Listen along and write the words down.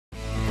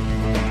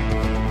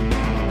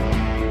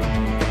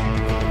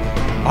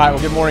All right,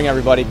 well, good morning,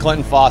 everybody.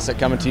 Clinton Fawcett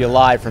coming to you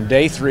live from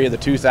day 3 of the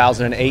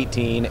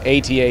 2018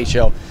 ATA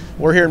show.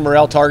 We're here in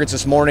Morrell Targets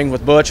this morning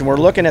with Butch, and we're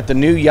looking at the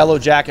new Yellow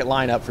Jacket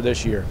lineup for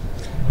this year.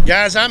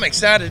 Guys, I'm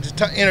excited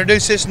to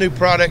introduce this new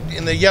product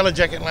in the Yellow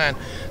Jacket line.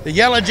 The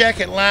Yellow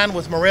Jacket line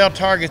with Morrell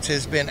Targets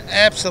has been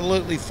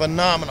absolutely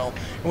phenomenal,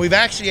 and we've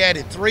actually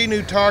added 3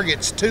 new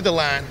targets to the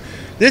line.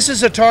 This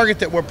is a target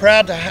that we're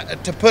proud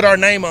to put our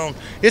name on.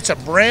 It's a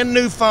brand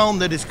new foam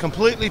that is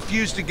completely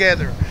fused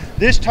together.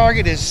 This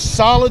target is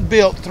solid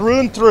built through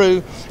and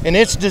through, and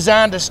it's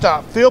designed to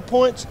stop field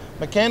points,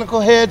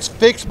 mechanical heads,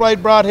 fixed blade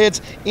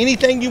broadheads,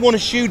 anything you want to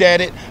shoot at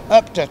it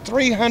up to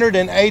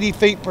 380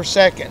 feet per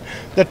second.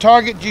 The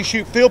target, you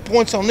shoot field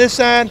points on this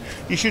side,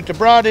 you shoot the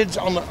broadheads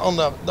on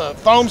the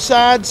foam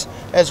sides,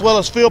 as well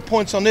as field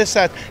points on this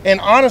side. And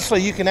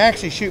honestly, you can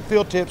actually shoot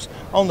field tips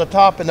on the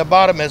top and the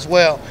bottom as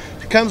well.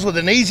 Comes with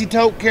an easy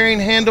tote carrying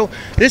handle.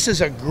 This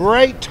is a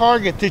great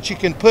target that you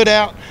can put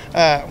out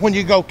when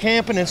you go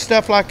camping and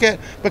stuff like that,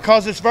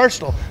 because it's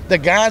versatile. The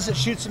guys that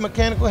shoot some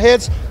mechanical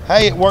heads,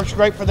 hey, it works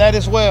great for that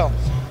as well.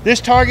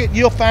 This target,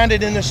 you'll find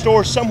it in the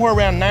store somewhere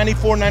around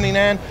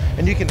 $94.99,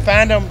 and you can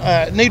find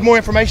them. Need more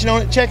information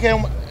on it, check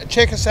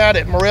us out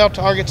at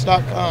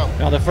MorrellTargets.com.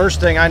 Now, the first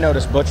thing I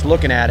noticed, Butch,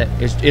 looking at it,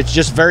 is it's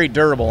just very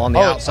durable on the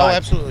outside. Oh,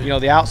 absolutely. You know,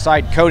 the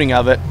outside coating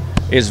of it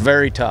is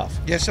very tough.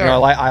 Yes, sir. You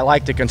know, I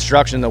like the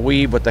construction, the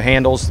weave with the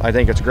handles. I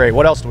think it's great.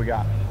 What else do we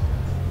got?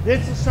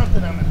 This is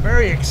something I'm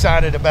very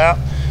excited about.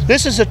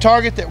 This is a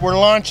target that we're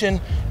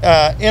launching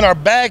in our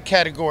bag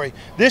category.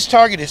 This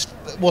target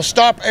will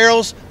stop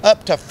arrows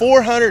up to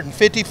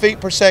 450 feet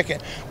per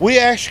second. We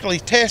actually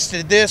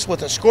tested this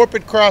with a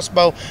Scorpion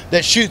crossbow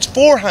that shoots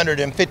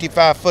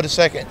 455 foot a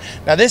second.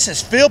 Now, this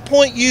is field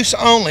point use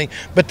only,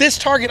 but this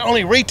target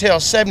only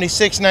retails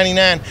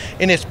 $76.99,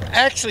 and it's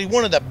actually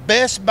one of the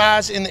best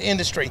buys in the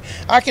industry.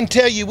 I can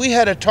tell you, we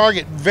had a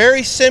target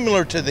very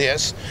similar to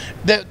this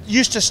that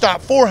used to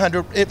stop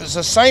 400. It was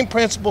the same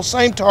principle,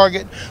 same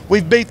target.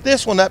 We've beat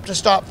this one up to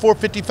stop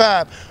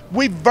 455.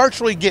 We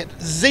virtually get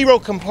 0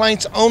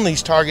 complaints on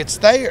these targets.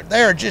 They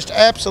are just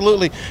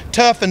absolutely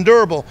tough and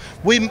durable.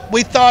 We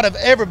thought of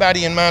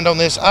everybody in mind on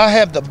this. I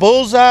have the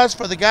bullseyes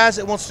for the guys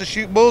that wants to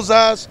shoot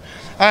bullseyes.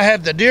 I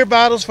have the deer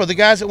battles for the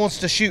guys that wants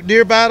to shoot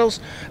deer battles.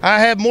 I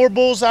have more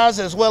bullseyes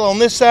as well on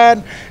this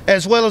side,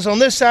 as well as on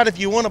this side. If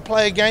you want to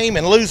play a game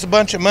and lose a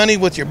bunch of money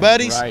with your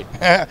buddies,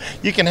 right,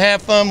 you can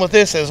have fun with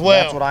this as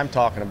well. That's what I'm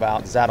talking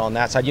about, is that on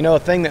that side. You know, a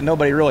thing that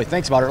nobody really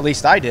thinks about, or at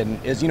least I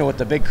didn't, is, you know, with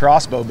the big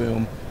crossbow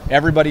boom,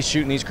 everybody's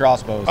shooting these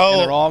crossbows, and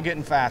they're all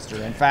getting faster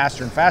and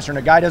faster and faster, and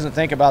a guy doesn't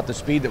think about the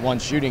speed that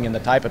one's shooting and the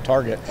type of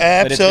target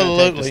that it's going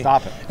to take to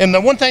stop it. And the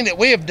one thing that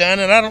we have done,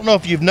 and I don't know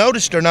if you've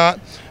noticed or not,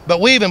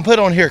 but we even put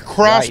on here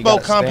crossbow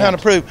compound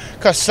approved,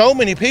 because so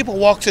many people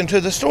walks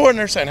into the store and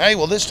they're saying, hey,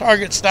 will this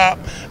target stop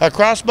a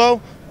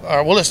crossbow?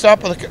 Or will it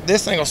stop?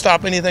 This thing will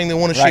stop anything they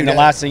want to shoot. And the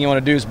last thing you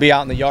want to do is be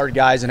out in the yard,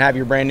 guys, and have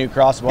your brand new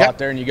crossbow out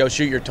there, and you go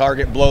shoot your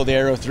target, blow the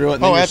arrow through it,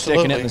 and then you're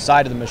sticking it in the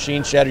side of the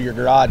machine shed or your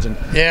garage. And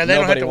yeah, they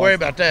don't have to worry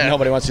about that.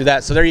 Nobody wants to do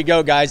that. So there you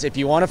go, guys. If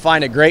you want to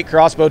find a great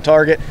crossbow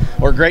target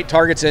or great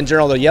targets in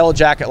general, the Yellow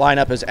Jacket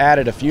lineup has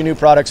added a few new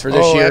products for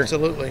this year.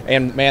 Absolutely.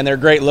 And man, they're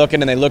great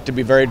looking, and they look to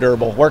be very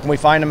durable. Where can we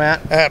find them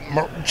at?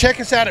 Check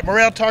us out at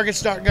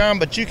MorrellTargets.com,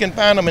 but you can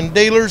find them in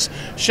dealers,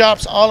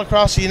 shops all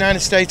across the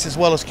United States as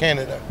well as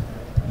Canada.